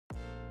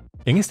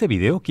En este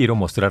video quiero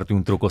mostrarte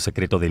un truco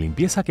secreto de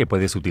limpieza que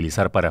puedes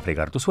utilizar para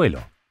fregar tu suelo,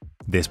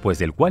 después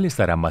del cual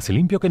estará más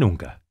limpio que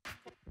nunca.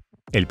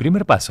 El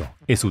primer paso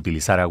es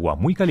utilizar agua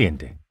muy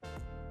caliente.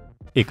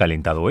 He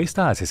calentado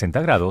esta a 60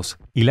 grados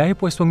y la he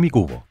puesto en mi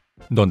cubo,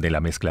 donde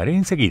la mezclaré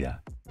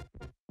enseguida.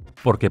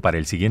 Porque para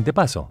el siguiente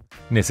paso,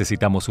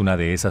 necesitamos una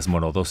de esas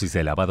monodosis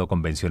de lavado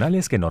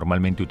convencionales que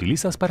normalmente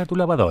utilizas para tu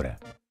lavadora.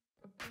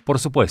 Por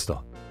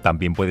supuesto,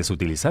 también puedes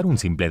utilizar un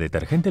simple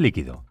detergente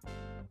líquido.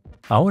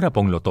 Ahora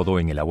ponlo todo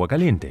en el agua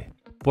caliente,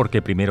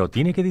 porque primero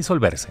tiene que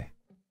disolverse.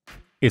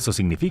 Eso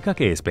significa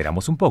que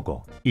esperamos un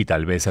poco y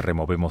tal vez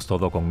removemos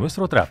todo con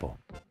nuestro trapo,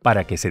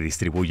 para que se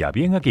distribuya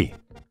bien aquí.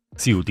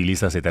 Si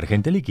utilizas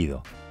detergente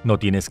líquido, no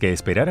tienes que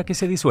esperar a que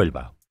se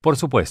disuelva, por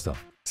supuesto,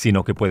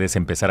 sino que puedes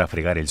empezar a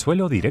fregar el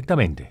suelo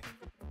directamente.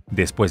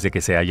 Después de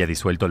que se haya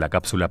disuelto la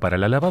cápsula para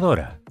la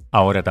lavadora,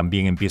 ahora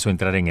también empiezo a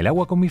entrar en el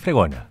agua con mi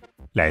fregona.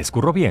 La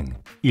escurro bien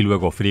y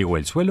luego friego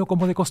el suelo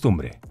como de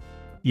costumbre.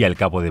 Y al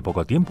cabo de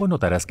poco tiempo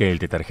notarás que el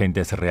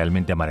detergente es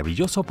realmente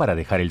maravilloso para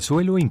dejar el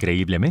suelo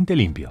increíblemente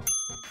limpio.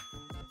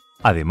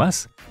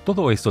 Además,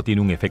 todo esto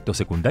tiene un efecto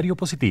secundario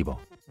positivo,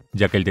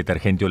 ya que el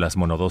detergente o las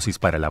monodosis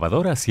para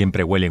lavadora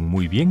siempre huelen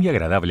muy bien y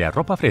agradable a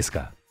ropa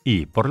fresca,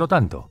 y, por lo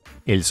tanto,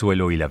 el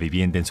suelo y la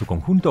vivienda en su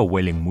conjunto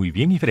huelen muy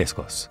bien y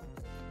frescos.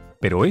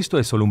 Pero esto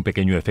es solo un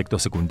pequeño efecto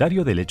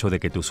secundario del hecho de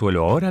que tu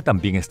suelo ahora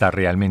también está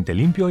realmente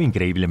limpio e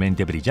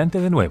increíblemente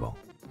brillante de nuevo.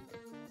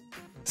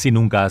 Si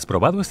nunca has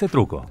probado este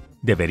truco,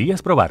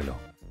 deberías probarlo.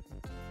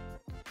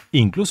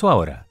 Incluso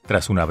ahora,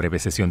 tras una breve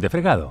sesión de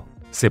fregado,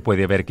 se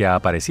puede ver que ha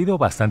aparecido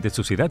bastante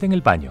suciedad en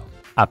el paño,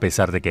 a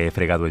pesar de que he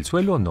fregado el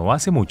suelo no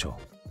hace mucho.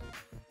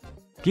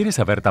 ¿Quieres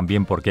saber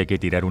también por qué hay que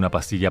tirar una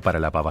pastilla para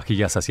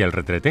lavavajillas hacia el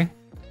retrete?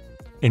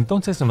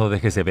 Entonces no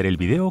dejes de ver el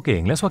video que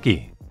enlazo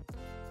aquí.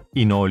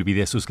 Y no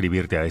olvides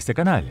suscribirte a este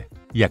canal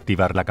y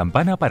activar la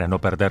campana para no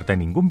perderte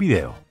ningún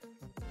video.